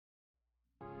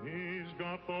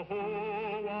got the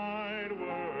whole wide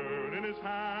world in his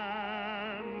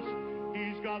hands.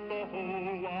 He's got the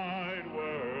whole wide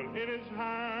world in his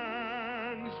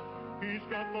hands. He's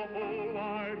got the whole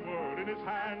wide world in his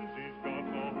hands. He's got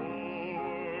the whole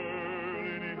world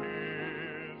in his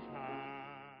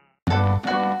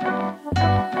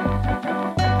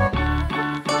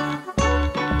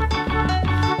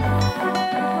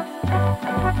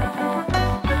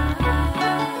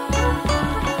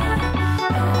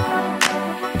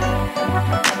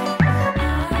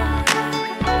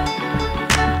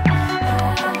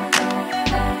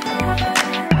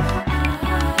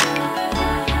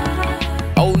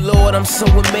I'm so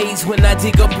amazed when I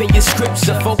dig up in your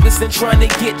scripture, focused and trying to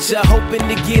get ya, hoping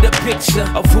to get a picture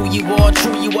of who you are,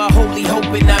 true you are, holy,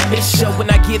 hoping I miss ya. When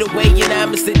I get away and I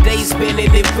miss the day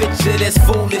spending in picture, that's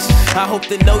foolish. I hope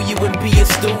to know you and be a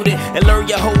student and learn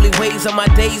your holy ways on my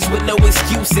days with no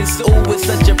excuses. Ooh, it's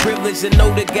such a privilege to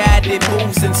know the God that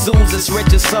moves and soothes us.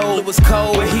 Wretched soul, it was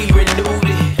cold, but he renewed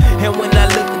it. And when I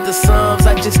look at the Psalms,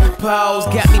 I just pause.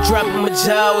 Got me dropping my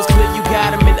jaws, clear you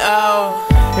got them in awe.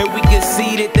 And we can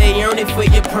see that they earn it for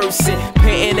your person,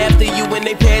 panting after you when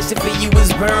they passion for you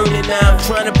is burning. Now I'm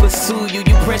trying to pursue you,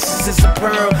 you precious as a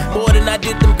pearl, more than I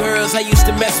did them girls I used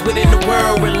to mess with in the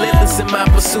world. Relentless in my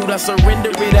pursuit, I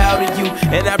surrender it out to you,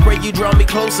 and I pray you draw me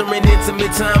closer in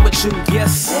intimate time with you.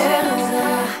 Yes. There's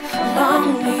a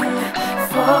longing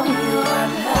for your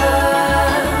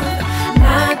love,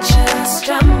 not just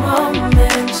a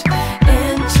moment,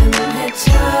 intimate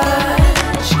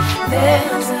touch.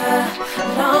 There's a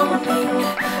longing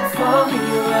for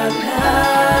your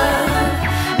love,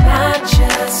 not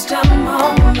just a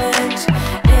moment,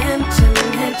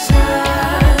 intimate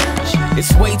touch.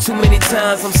 It's way too many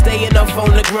times I'm staying up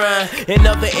on the grind in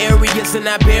other areas, and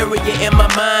I bury it in my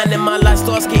mind, and my life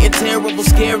starts getting terrible,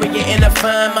 scarier, and I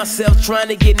find myself trying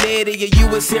to get near to you. You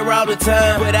was here all the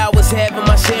time, but I was having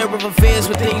my share of affairs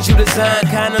with things you designed.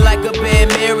 Kinda like a bad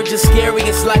marriage, it's scary,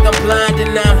 it's like I'm blind,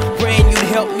 and I'm praying you'd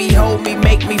help me, hold me,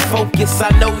 make me focus. I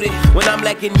know that when I'm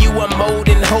lacking you, I'm old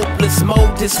and hopeless.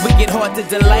 Mold this wicked heart to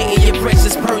delight in your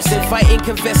precious person, fighting,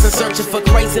 confessing, searching for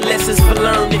crazy lessons for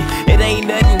learning. It ain't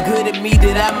nothing good in me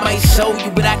that I might show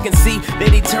you, but I can see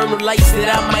that eternal lights that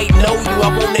I might know you. I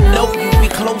wanna know you, be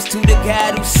close to the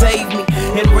God who saved me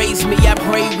and raised me. I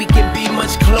pray we can be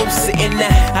much closer, and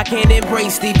now I can't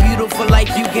embrace the beautiful life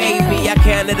you gave me. I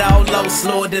count it all lost,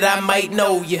 Lord, that I might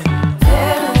know you.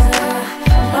 There's a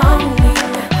longing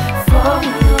for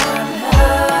your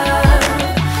love,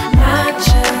 not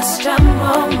just a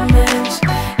moment,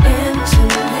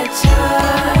 intimate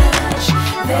touch.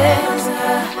 There's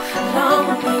a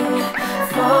longing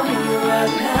for your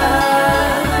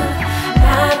love,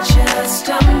 not just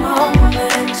a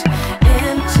moment,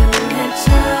 intimate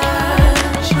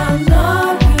touch. I'm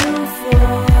longing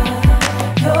for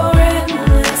your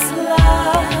endless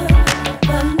love,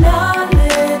 the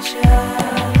knowledge of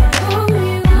who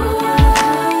you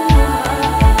are,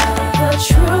 the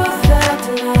truth that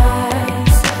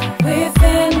lies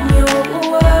within your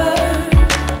word.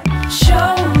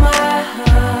 Show my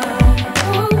heart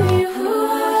who you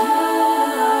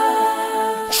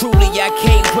are. Truly, I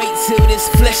can't wait till this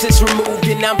flesh is removed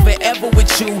and I'm forever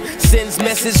with you. Sin's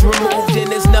mess is removed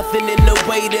and there's nothing in the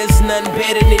way. There's none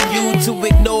better than you to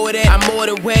ignore that. I'm more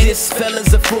than wet. This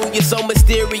fella's a fool. You're so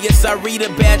mysterious. I read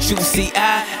about you. See,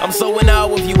 I'm so in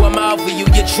awe of you. I'm all for you.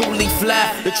 You're truly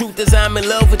fly. The truth is I'm in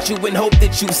love with you and hope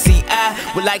that you see. I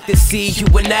would like to see you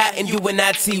and I and you and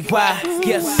I T-Y.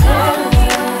 Yes.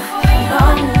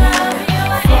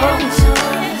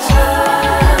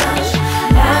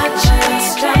 Not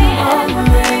just a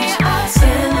moment,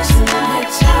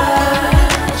 intimate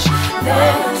touch.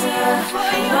 There's a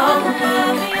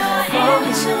longing for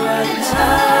your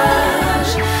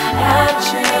touch. Not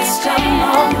just a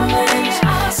moment,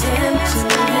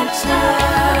 intimate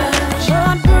touch.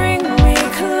 Lord, bring me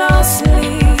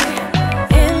closely,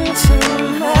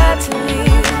 intimately,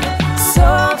 so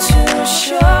to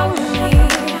show me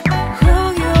who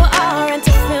you are and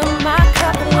to fill my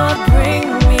cup. Lord, bring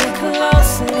me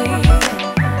closely,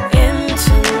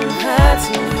 intimately,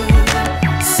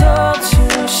 so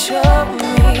to show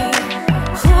me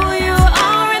who you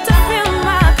are and to fill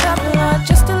my cup. Lord,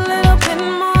 just a little bit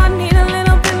more, need a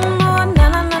little bit more, na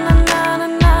na na na na na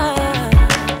na.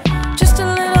 Just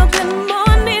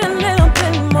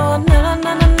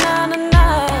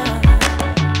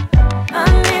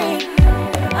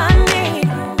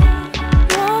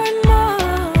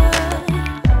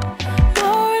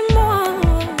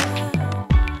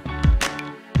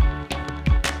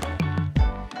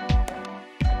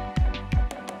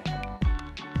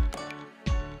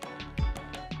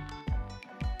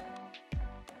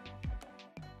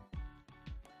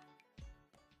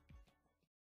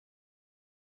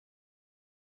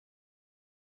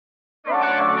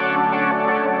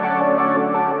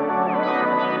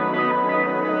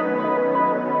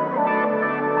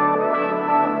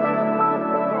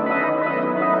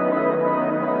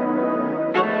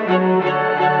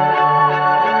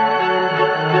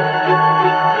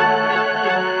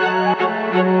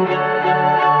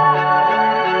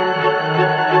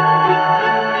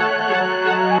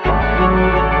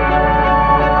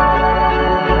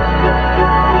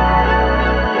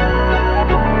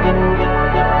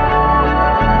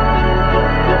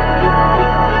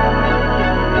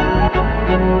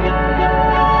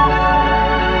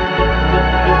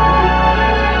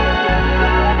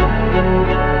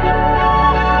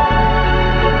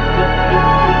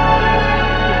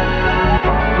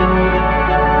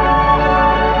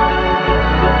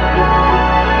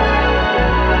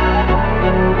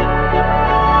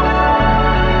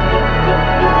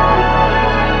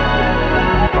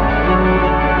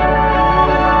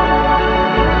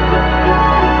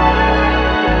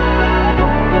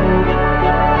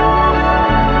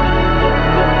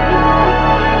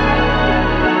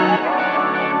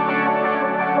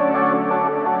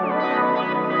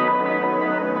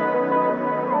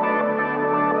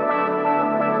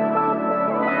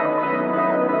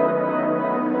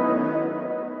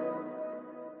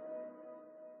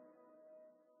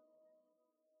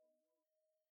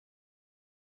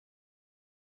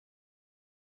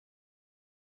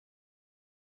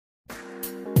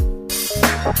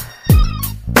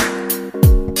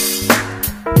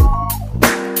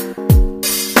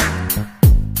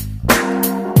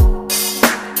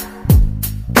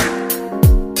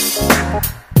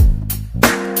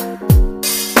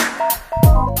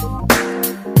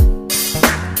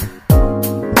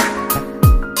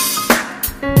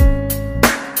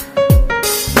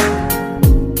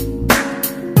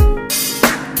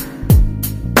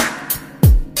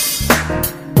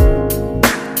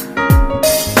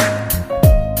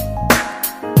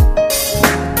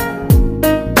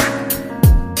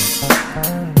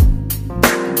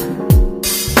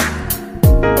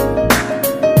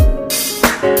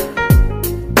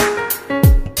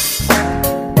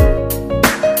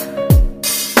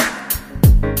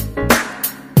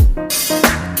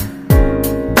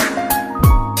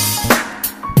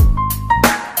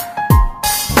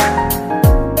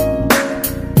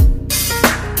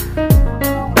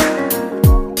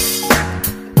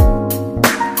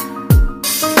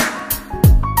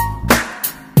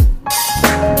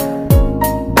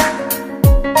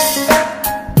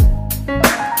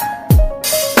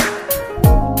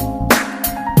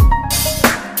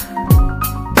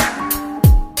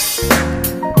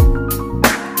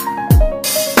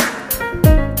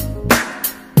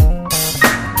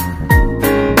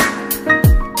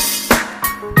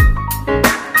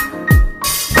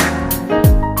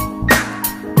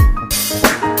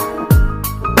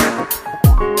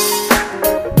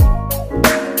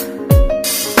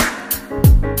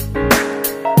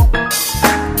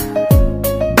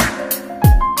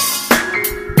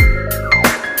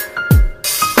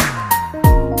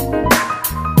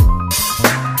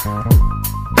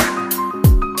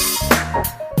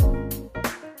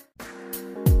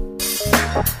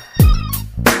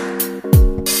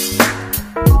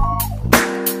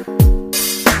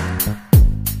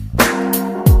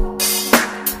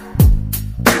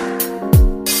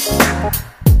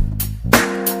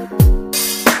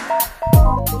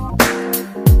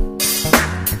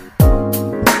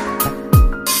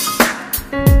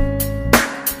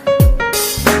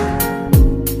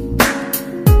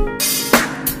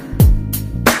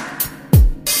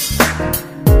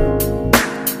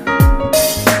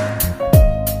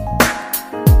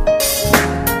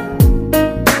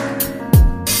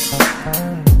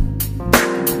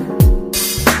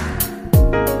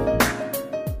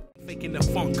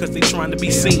Cause they trying to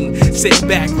be seen. Sit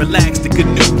back, relax, the good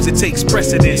news, it takes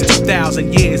precedence.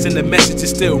 2,000 years and the message is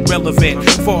still relevant.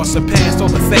 Far surpassed all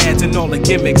the fads and all the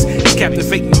gimmicks. It's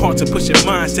captivating hearts and pushing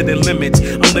minds to their limits.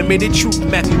 Unlimited truth,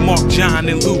 Matthew, Mark, John,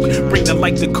 and Luke. Bring to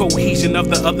light the cohesion of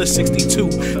the other 62.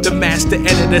 The master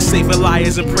editor, savor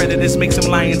liars and predators. Make some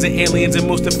lions and aliens and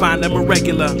most define them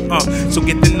irregular. So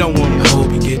get to know them. I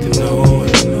hope you get to know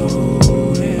them.